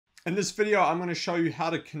In this video, I'm going to show you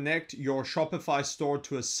how to connect your Shopify store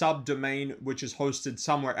to a subdomain which is hosted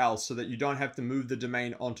somewhere else so that you don't have to move the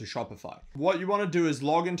domain onto Shopify. What you want to do is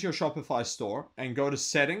log into your Shopify store and go to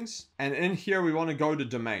settings. And in here, we want to go to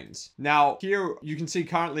domains. Now here you can see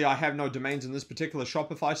currently I have no domains in this particular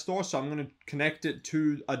Shopify store. So I'm going to connect it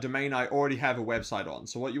to a domain I already have a website on.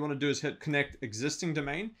 So what you want to do is hit connect existing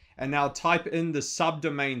domain and now type in the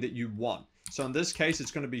subdomain that you want. So in this case,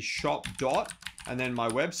 it's going to be shop. And then my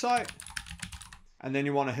website, and then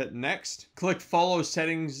you want to hit next. Click follow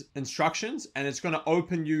settings instructions, and it's going to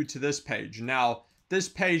open you to this page. Now, this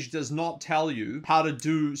page does not tell you how to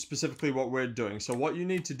do specifically what we're doing. So what you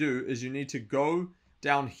need to do is you need to go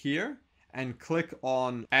down here and click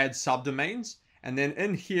on add subdomains. And then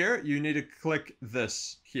in here, you need to click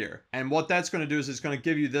this here. And what that's going to do is it's going to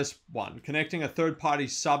give you this one, connecting a third-party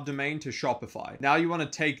subdomain to Shopify. Now you want to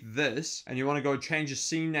take this and you want to go change a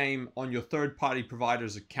CNAME on your third-party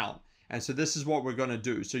provider's account. And so this is what we're going to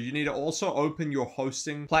do. So you need to also open your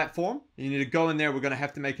hosting platform. You need to go in there. We're going to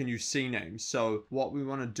have to make a new CNAME. So what we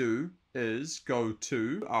want to do is go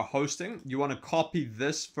to our hosting. You want to copy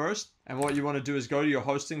this first. And what you want to do is go to your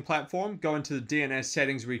hosting platform, go into the DNS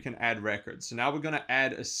settings where you can add records. So now we're going to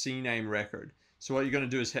add a CNAME record. So what you're going to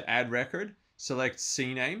do is hit add record, select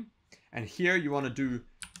CNAME. And here you want to do,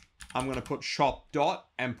 I'm going to put shop dot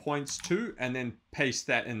and points to, and then paste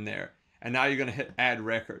that in there. And now you're going to hit add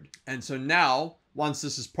record. And so now, once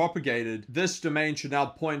this is propagated, this domain should now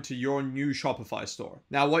point to your new Shopify store.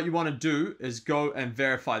 Now, what you want to do is go and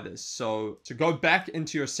verify this. So go back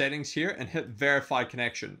into your settings here and hit verify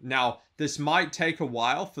connection. Now, this might take a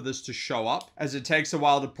while for this to show up, as it takes a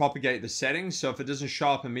while to propagate the settings. So if it doesn't show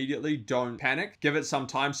up immediately, don't panic. Give it some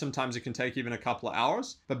time. Sometimes it can take even a couple of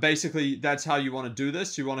hours. But basically, that's how you want to do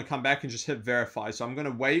this. You want to come back and just hit verify. So I'm going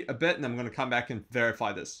to wait a bit and I'm going to come back and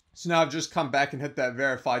verify this. So now I've just come back and hit that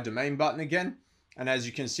verify domain button again. And as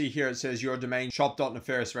you can see here, it says your domain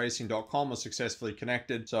shop.nefariousracing.com was successfully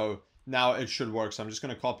connected. So now it should work. So I'm just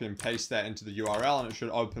going to copy and paste that into the URL and it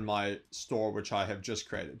should open my store, which I have just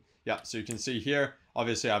created. Yeah, so you can see here,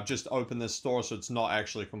 obviously I've just opened this store, so it's not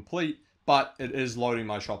actually complete, but it is loading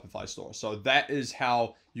my Shopify store. So that is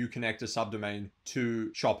how you connect a subdomain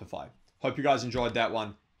to Shopify. Hope you guys enjoyed that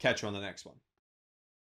one. Catch you on the next one.